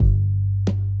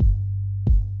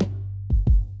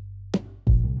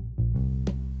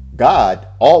God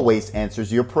always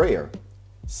answers your prayer.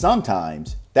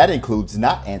 Sometimes that includes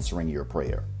not answering your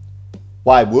prayer.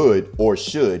 Why would or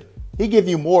should He give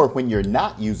you more when you're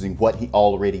not using what He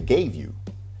already gave you?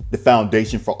 The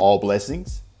foundation for all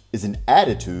blessings is an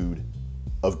attitude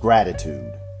of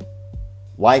gratitude.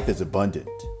 Life is abundant.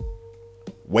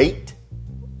 Wait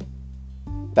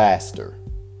faster.